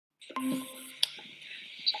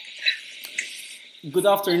Good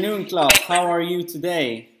afternoon, class. How are you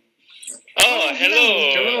today? Oh,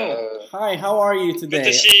 hello. Hello. Hi, how are you today? Good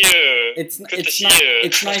to see you.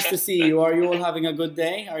 It's nice to see you. Are you all having a good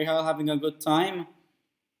day? Are you all having a good time?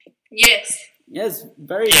 Yes. Yes,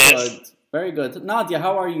 very good. Very good. Nadia,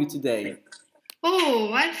 how are you today?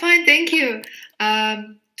 Oh, I'm fine, thank you.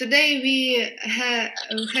 Today we had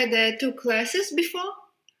 2 classes before.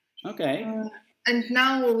 Okay. And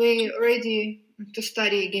now we're ready to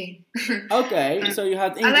study again. Okay, so you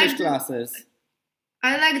had English classes.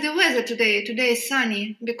 I like the weather today. Today is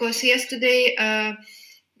sunny because yesterday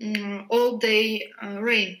all day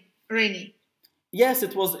rainy. Yes,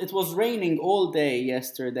 it was raining all day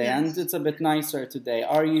yesterday, and it's a bit nicer today.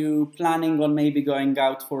 Are you planning on maybe going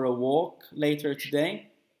out for a walk later today?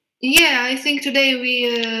 Yeah, I think today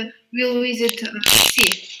we will visit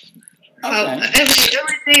sea. Okay. Every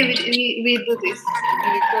day we do this.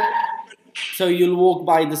 So you'll walk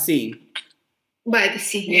by the sea? By the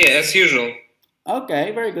sea. Yeah, as usual.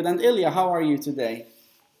 Okay, very good. And Ilya, how are you today?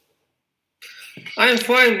 I'm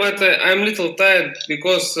fine, but I'm a little tired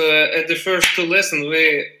because at the first 2 lessons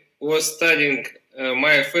we was studying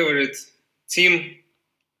my favorite team,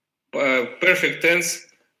 perfect tense.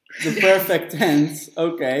 The perfect tense.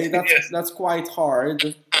 Okay, that's quite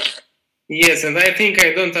hard. Yes, and I think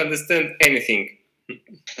I don't understand anything.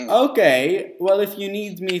 Okay, well, if you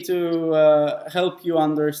need me to help you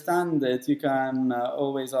understand it, you can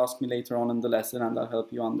always ask me later on in the lesson, and I'll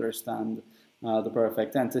help you understand the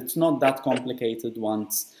perfect tense. It's not that complicated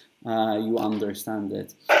once you understand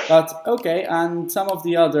it. But okay, and some of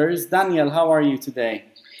the others. Daniel, how are you today?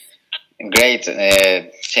 Great,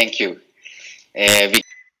 thank you.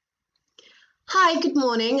 Hi, good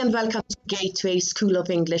morning and welcome to Gateway School of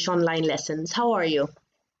English online lessons. How are you?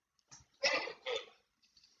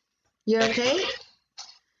 You're okay?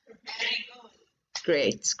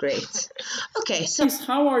 Great. Okay, so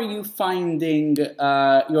how are you finding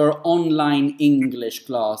your online English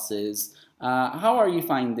classes? How are you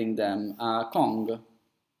finding them, Kong?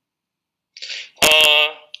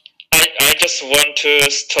 I just want to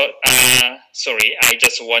start. I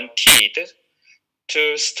just wanted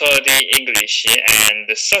to study English and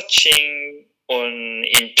searching on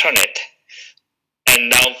internet, and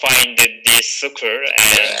now find this school,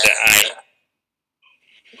 and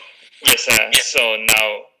so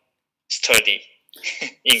now study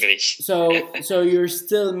English. So you're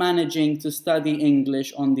still managing to study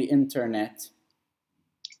English on the internet?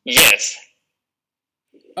 Yes.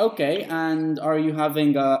 Okay, and are you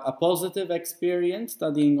having a positive experience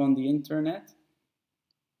studying on the internet?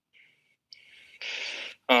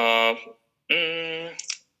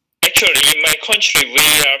 Actually, in my country, we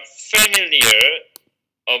are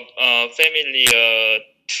familiar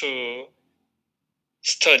to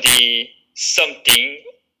study something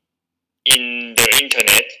in the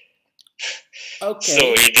internet. Okay.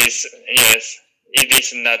 So it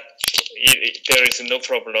is not. There is no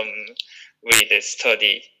problem with the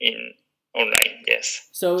study in online. Yes.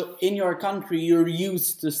 So in your country, you're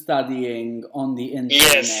used to studying on the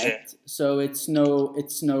internet. Yes. So it's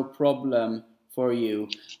no problem for you.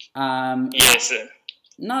 Yes.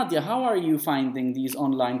 Nadia, how are you finding these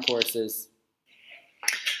online courses?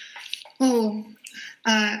 Oh,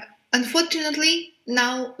 unfortunately,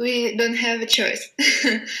 now we don't have a choice.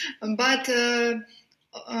 But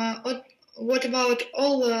what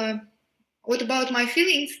about my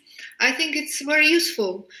feelings? I think it's very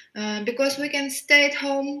useful because we can stay at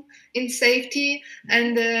home in safety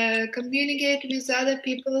and communicate with other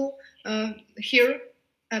people here,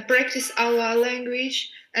 practice our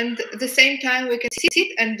language, and at the same time we can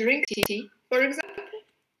sit and drink tea, for example.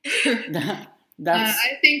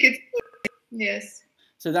 I think it's good. Yes.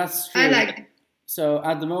 So that's true. I like it. So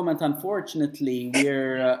at the moment, unfortunately,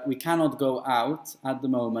 we cannot go out at the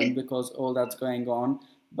moment because all that's going on.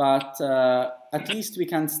 But at least we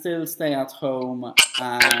can still stay at home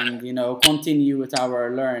and continue with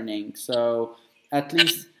our learning. So at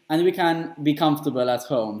least, and we can be comfortable at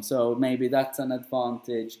home. So maybe that's an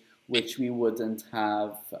advantage which we wouldn't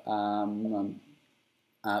have.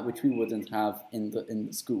 Which we wouldn't have in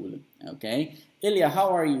the school. Okay, Ilya, how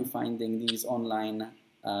are you finding these online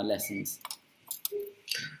lessons?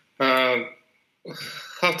 How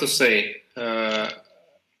to say?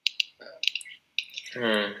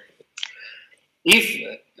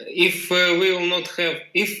 If we will not have,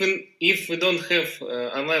 if we don't have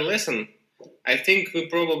online lesson, I think we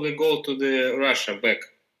probably go to the Russia back.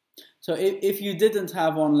 So if you didn't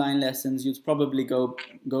have online lessons, you'd probably go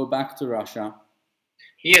back to Russia.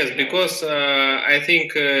 Yes, because I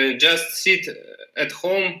think just sit at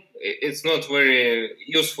home it's not very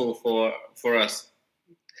useful for us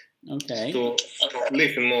Okay. to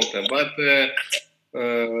live in Malta. But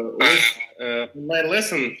with online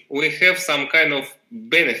lesson, we have some kind of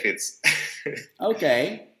benefits.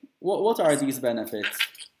 Okay. What are these benefits?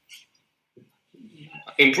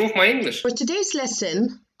 Improve my English. For today's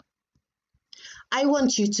lesson, I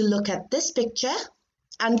want you to look at this picture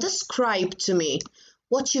and describe to me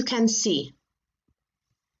what you can see.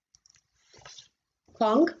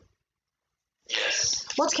 Kong? Yes.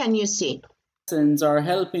 What can you see? Lessons are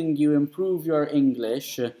helping you improve your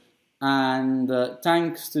English, and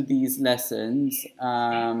thanks to these lessons,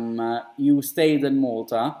 you stayed in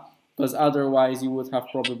Malta, because otherwise you would have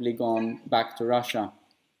probably gone back to Russia.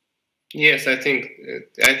 Yes, I think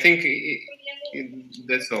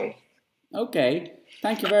that's all. Okay,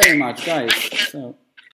 thank you very much, guys. So.